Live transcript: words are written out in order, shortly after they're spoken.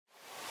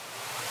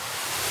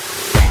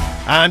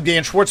I'm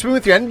Dan Schwartzman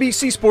with your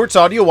NBC Sports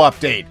Audio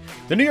Update.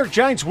 The New York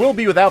Giants will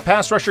be without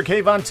pass rusher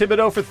Kayvon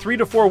Thibodeaux for 3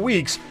 to 4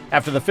 weeks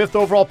after the 5th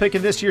overall pick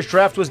in this year's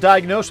draft was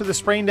diagnosed with a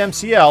sprained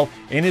MCL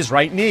in his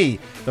right knee.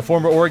 The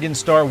former Oregon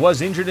star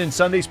was injured in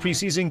Sunday's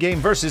preseason game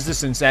versus the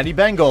Cincinnati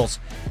Bengals.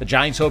 The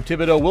Giants hope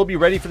Thibodeaux will be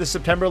ready for the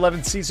September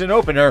 11th season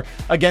opener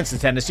against the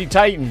Tennessee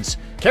Titans.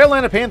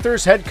 Carolina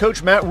Panthers head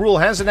coach Matt Rule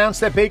has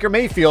announced that Baker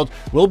Mayfield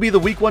will be the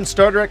Week 1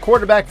 starter at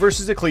quarterback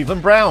versus the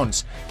Cleveland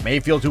Browns.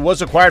 Mayfield, who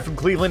was acquired from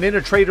Cleveland in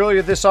a trade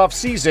earlier this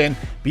offseason,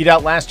 beat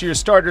out last year's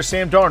starter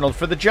Sam Darnold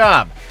for the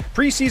job.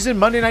 Preseason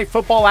Monday Night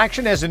Football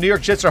action as the New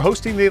York Jets are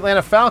hosting the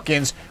Atlanta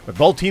Falcons, with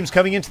both teams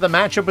coming into the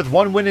matchup with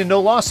 1 win and no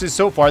losses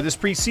so far this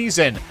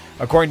preseason.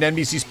 According to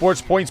NBC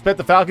Sports PointsBet,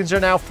 the Falcons are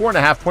now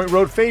 4.5-point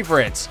road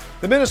favorites.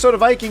 The Minnesota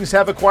Vikings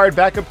have acquired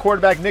backup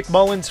quarterback Nick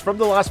Mullins from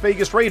the Las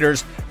Vegas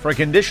Raiders for a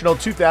conditional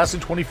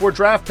 2024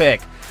 draft pick.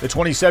 The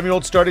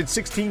 27-year-old started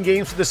 16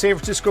 games for the San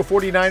Francisco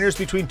 49ers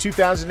between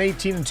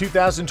 2018 and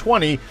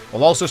 2020,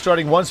 while also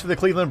starting once for the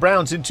Cleveland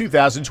Browns in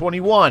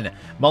 2021.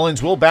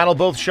 Mullins will battle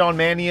both Sean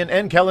Mannion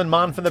and Kellen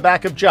Mond for the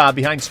backup job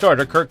behind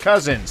starter Kirk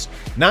Cousins.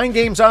 9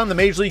 games on the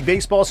Major League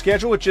Baseball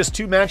schedule, with just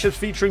 2 matchups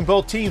featuring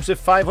both teams with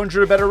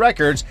 500 or better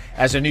records,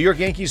 as the New York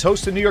Yankees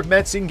host the New York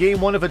Mets in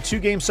Game 1 of a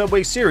 2-game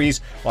Subway Series,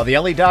 while the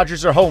LA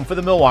Dodgers are home for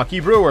the Milwaukee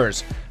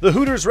Brewers. The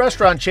Hooters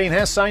restaurant chain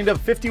has signed up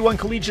 51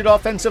 collegiate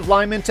offensive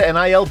linemen to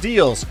NIL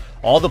deals.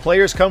 All the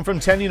players come from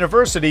 10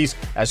 universities,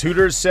 as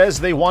Hooters says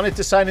they wanted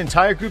to sign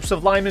entire groups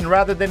of linemen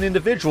rather than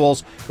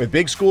individuals, with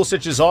big schools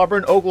such as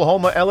Auburn,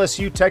 Oklahoma,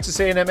 LSU, Texas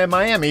A&M, and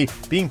Miami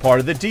being part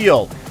of the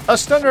deal. A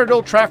stunner at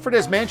Old Trafford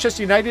as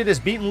Manchester United has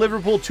beaten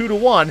Liverpool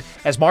 2-1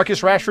 as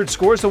Marcus Rashford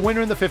scores the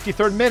winner in the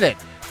 53rd minute.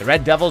 The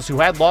Red Devils, who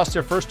had lost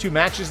their first 2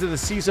 matches of the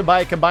season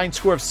by a combined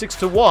score of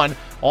 6-1,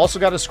 also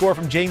got a score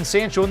from Jadon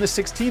Sancho in the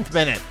 16th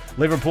minute.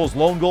 Liverpool's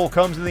lone goal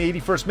comes in the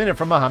 81st minute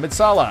from Mohamed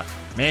Salah.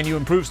 Man U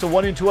improves to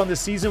 1-2 on the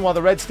season, while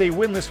the Reds stay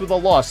winless with a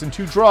loss and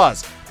 2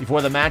 draws.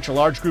 Before the match, a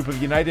large group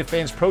of United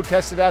fans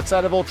protested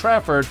outside of Old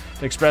Trafford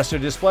to express their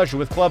displeasure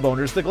with club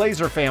owners, the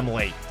Glazer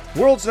family.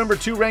 World's number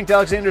 2 ranked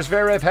Alexander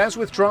Zverev has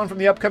withdrawn from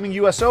the upcoming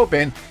U.S.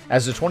 Open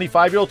as the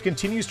 25-year-old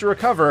continues to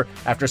recover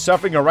after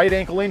suffering a right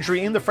ankle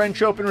injury in the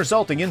French Open,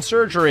 resulting in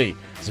surgery.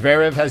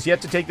 Zverev has yet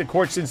to take the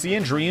court since the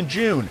injury in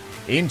June.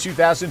 In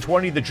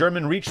 2020, the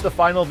German reached the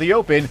final of the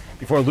Open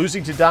before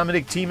losing to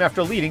Dominic Thiem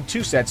after leading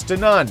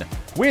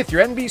 2-0. With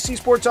your NBC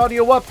Sports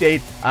Audio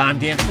Update, I'm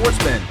Dan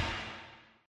Schwartzman.